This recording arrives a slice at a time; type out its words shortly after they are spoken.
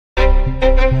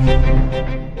Hey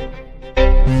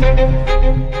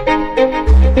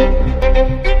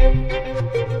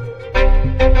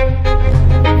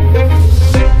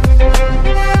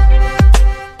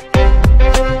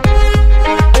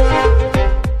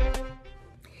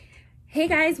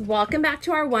guys, welcome back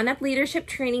to our One Up Leadership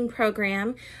Training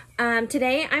Program.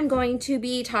 Today I'm going to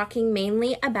be talking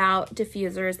mainly about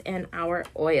diffusers and our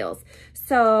oils.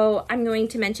 So I'm going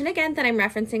to mention again that I'm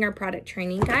referencing our product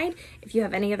training guide. If you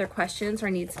have any other questions or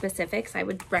need specifics, I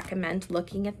would recommend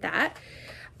looking at that.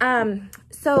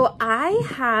 So I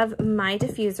have my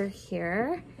diffuser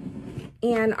here,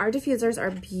 and our diffusers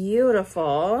are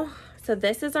beautiful. So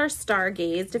this is our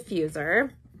Stargaze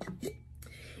diffuser.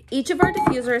 Each of our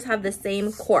diffusers have the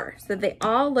same core, so they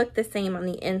all look the same on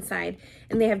the inside,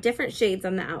 and they have different shades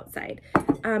on the outside.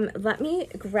 Let me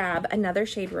grab another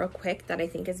shade real quick that I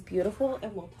think is beautiful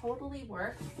and will totally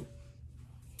work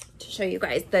to show you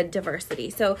guys the diversity.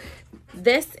 So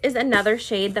this is another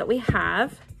shade that we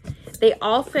have. They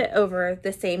all fit over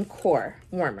the same core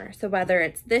warmer. So whether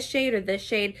it's this shade or this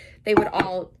shade, they would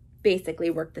all basically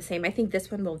work the same. I think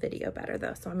this one will video better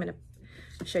though, so I'm gonna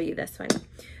show you this one.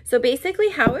 So basically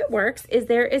how it works is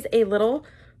there is a little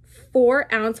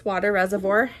 4-ounce water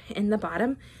reservoir in the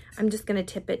bottom. I'm just going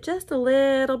to tip it just a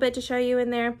little bit to show you in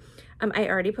there. I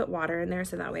already put water in there,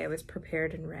 so that way I was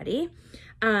prepared and ready.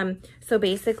 So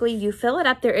basically you fill it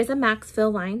up. There is a max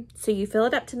fill line, so you fill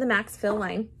it up to the max fill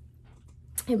line,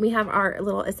 and we have our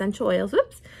little essential oils.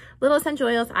 Whoops, little essential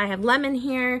oils. I have lemon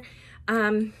here.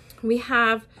 We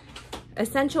have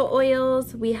essential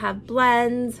oils, we have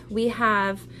blends, we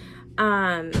have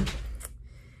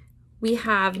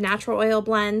natural oil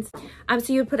blends.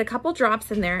 So you would put a couple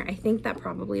drops in there. I think that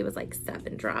probably was like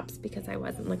 7 drops because I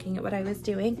wasn't looking at what I was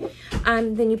doing.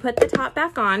 Then you put the top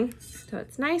back on, so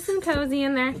it's nice and cozy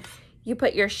in there. You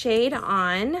put your shade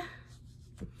on,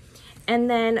 and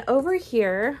then over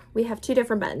here we have 2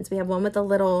 different buttons. We have one with a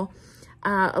little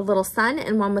sun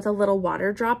and one with a little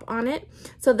water drop on it.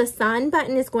 So the sun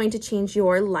button is going to change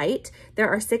your light. There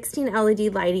are 16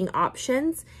 LED lighting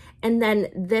options. And then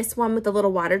this one with the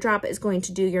little water drop is going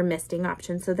to do your misting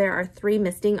option. So there are 3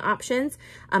 misting options,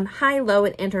 high, low,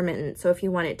 and intermittent. So if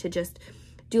you wanted to just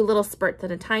do little spurts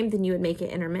at a time, then you would make it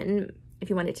intermittent.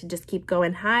 If you wanted to just keep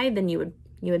going high, then you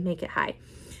would make it high.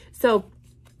 So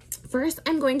first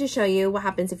I'm going to show you what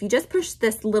happens if you just push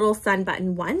this little sun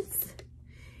button once.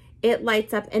 It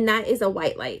lights up, and that is a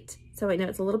white light. So I know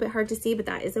it's a little bit hard to see, but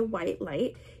that is a white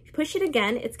light. If you push it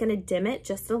again, it's gonna dim it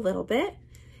just a little bit.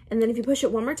 And then if you push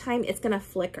it one more time, it's gonna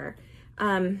flicker.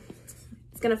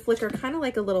 It's gonna flicker kind of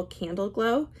like a little candle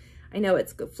glow. I know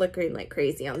it's flickering like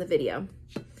crazy on the video.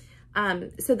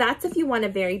 So that's if you want a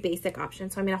very basic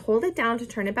option. So I'm gonna hold it down to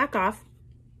turn it back off.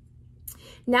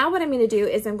 Now what I'm gonna do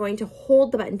is I'm going to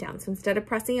hold the button down. So instead of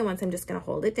pressing it once, I'm just gonna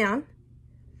hold it down,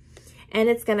 and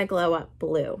it's gonna glow up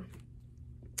blue.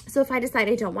 So if I decide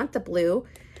I don't want the blue,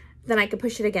 then I could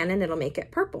push it again and it'll make it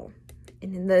purple.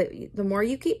 And then the more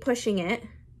you keep pushing it,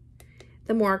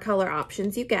 the more color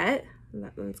options you get. And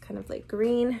that one's kind of like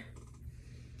green.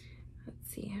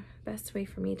 Let's see, best way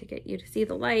for me to get you to see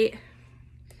the light.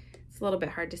 It's a little bit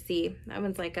hard to see. That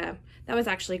one's like that was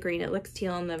actually green. It looks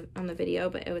teal on the video,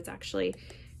 but it was actually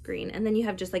green. And then you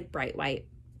have just like bright white.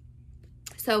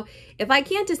 So if I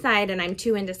can't decide and I'm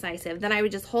too indecisive, then I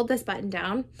would just hold this button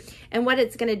down, and what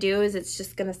it's gonna do is it's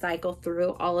just gonna cycle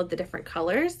through all of the different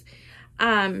colors.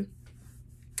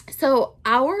 So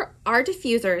our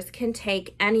diffusers can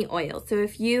take any oil. So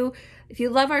if you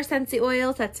love our Scentsy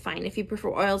oils, that's fine. If you prefer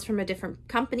oils from a different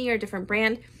company or different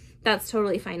brand, that's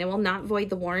totally fine. It will not void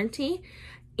the warranty.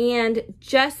 And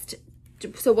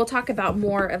so we'll talk about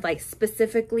more of like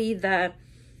specifically the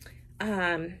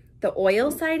oil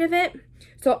side of it.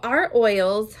 So our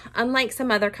oils, unlike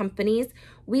some other companies,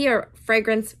 we are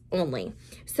fragrance only.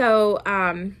 So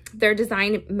they're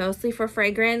designed mostly for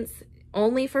fragrance,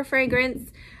 only for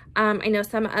fragrance. I know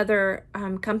some other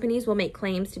companies will make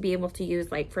claims to be able to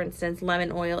use, like, for instance,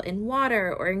 lemon oil in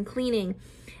water or in cleaning.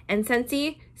 And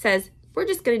Scentsy says, we're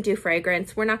just going to do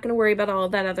fragrance. We're not going to worry about all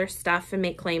of that other stuff and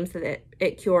make claims that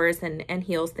it cures and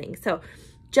heals things. So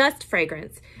just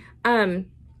fragrance.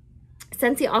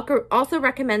 Scentsy also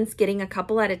recommends getting a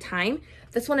couple at a time.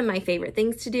 That's one of my favorite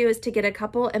things to do, is to get a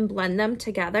couple and blend them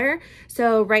together.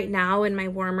 So right now in my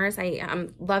warmers, I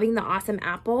am loving the Awesome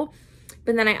Apple,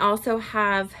 but then I also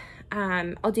have,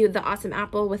 I'll do the Awesome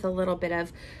Apple with a little bit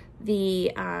of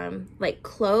the like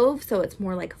clove, so it's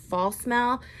more like a fall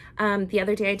smell. The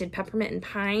other day I did peppermint and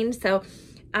pine. So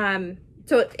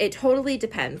it totally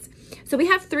depends. So we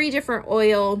have 3 different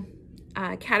oil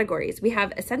categories. We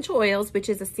have essential oils, which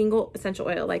is a single essential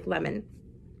oil like lemon.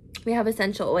 We have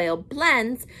essential oil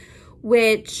blends,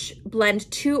 which blend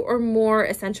 2 or more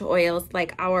essential oils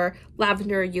like our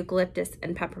lavender, eucalyptus,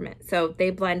 and peppermint. So they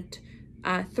blend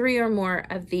 3 or more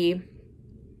of the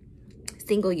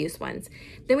single-use ones.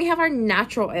 Then we have our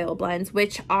natural oil blends,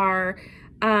 which are,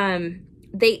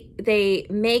 they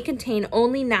may contain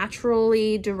only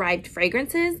naturally derived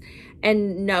fragrances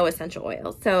and no essential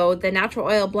oils. So the natural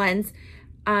oil blends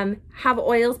have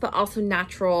oils, but also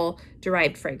natural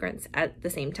derived fragrance at the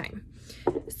same time.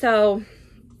 So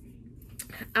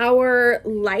our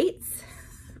lights,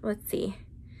 let's see.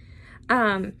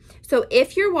 So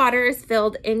if your water is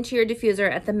filled into your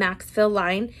diffuser at the max fill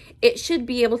line, it should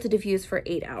be able to diffuse for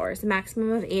 8 hours, a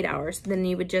maximum of 8 hours. Then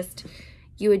you would just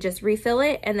refill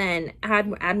it and then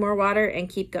add more water and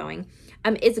keep going.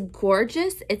 It's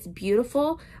gorgeous. It's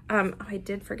beautiful. Oh, I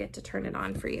did forget to turn it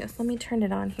on for you. So let me turn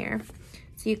it on here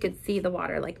so you could see the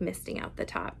water like misting out the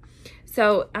top.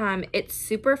 So it's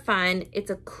super fun. It's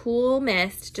a cool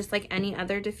mist, just like any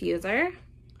other diffuser.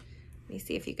 Let me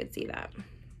see if you could see that.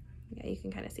 Yeah, you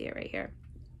can kind of see it right here.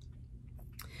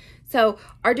 So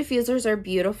our diffusers are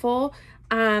beautiful.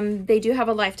 They do have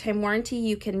a lifetime warranty.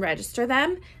 You can register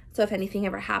them. So if anything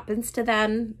ever happens to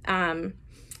them,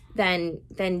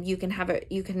 then you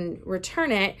can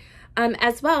return it.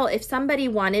 As well, if somebody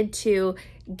wanted to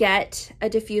get a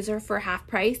diffuser for half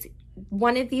price,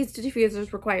 one of these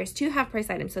diffusers requires 2 half price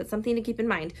items. So it's something to keep in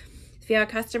mind. If you have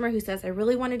a customer who says, I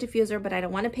really want a diffuser, but I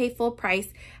don't want to pay full price,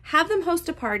 have them host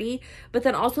a party, but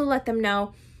then also let them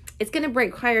know it's going to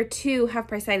require 2 half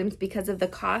price items because of the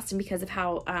cost and because of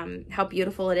how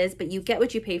beautiful it is, but you get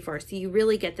what you pay for. So you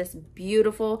really get this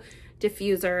beautiful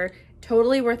diffuser,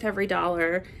 totally worth every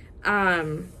dollar.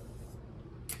 And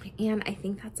I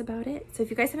think that's about it. So if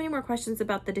you guys have any more questions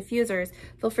about the diffusers,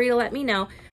 feel free to let me know.